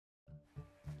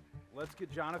Let's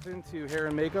get Jonathan to hair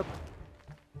and makeup.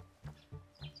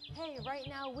 Hey, right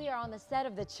now we are on the set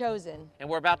of The Chosen. And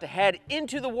we're about to head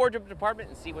into the wardrobe department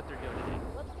and see what they're doing today.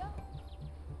 Let's go.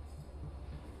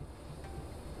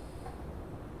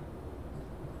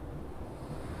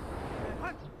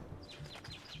 What?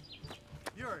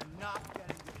 You're not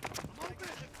getting it. Open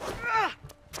it.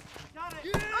 Got it.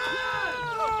 Yeah!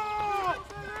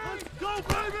 Let's go,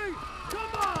 baby!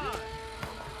 Come on!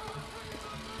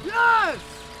 Yes!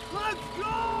 Let's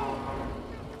go!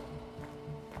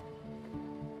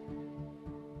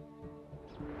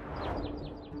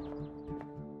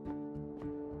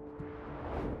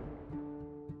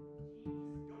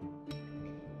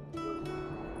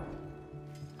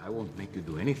 I won't make you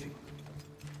do anything.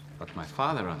 But my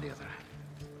father, on the other hand.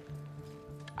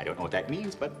 I don't know what that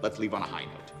means, but let's leave on a high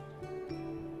note.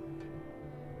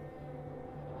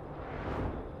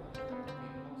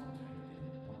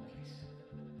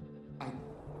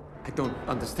 I don't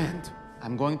understand.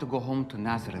 I'm going to go home to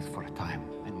Nazareth for a time.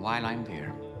 And while I'm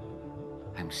there,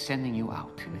 I'm sending you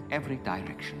out in every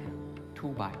direction, 2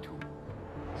 by 2.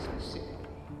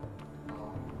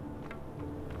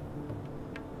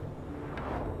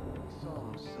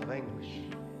 Songs of anguish.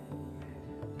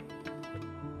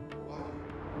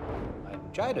 I'm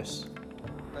Jairus.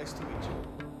 Nice to meet you.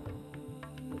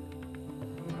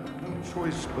 I have no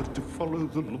choice but to follow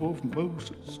the law of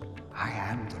Moses. I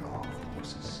am the law of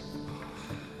Moses.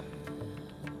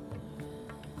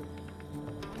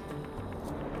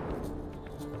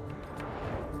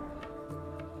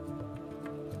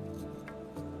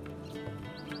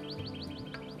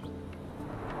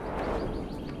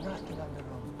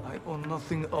 I own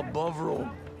nothing above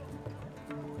Rome.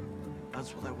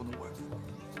 That's what I want to work for.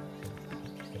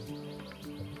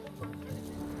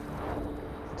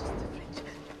 Just a flinch.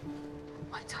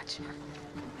 One touch.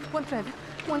 One thread.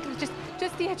 One thread.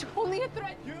 Just the edge. Only a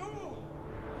thread. You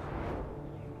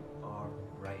are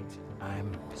right.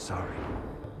 I'm sorry.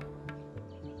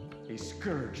 A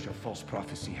scourge of false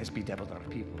prophecy has bedeviled our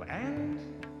people and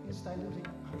is diluting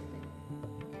our faith.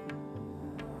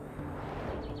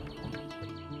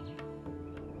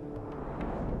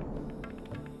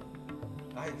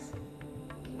 Nice.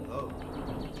 Hello.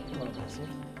 What is it?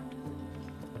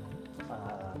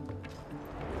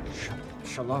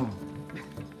 Shalom.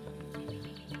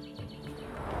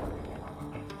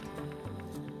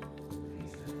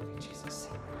 Jesus.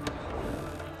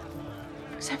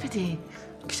 Zebedee.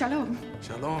 Shalom.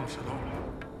 Shalom, shalom.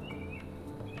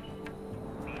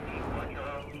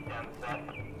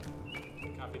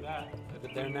 Copy that.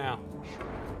 Headed there now.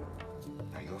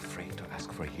 Are you afraid to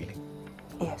ask for healing?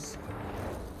 Yes.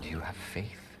 Do you have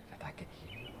faith that I can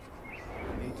heal?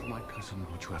 Relate to my cousin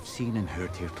what you have seen and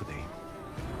heard here today.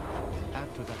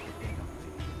 Add to that the day of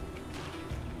faith.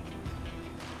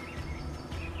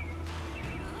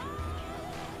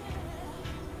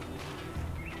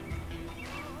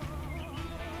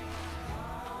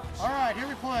 All right, here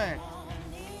we play.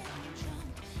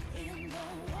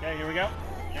 Okay, here we go.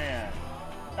 And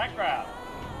background.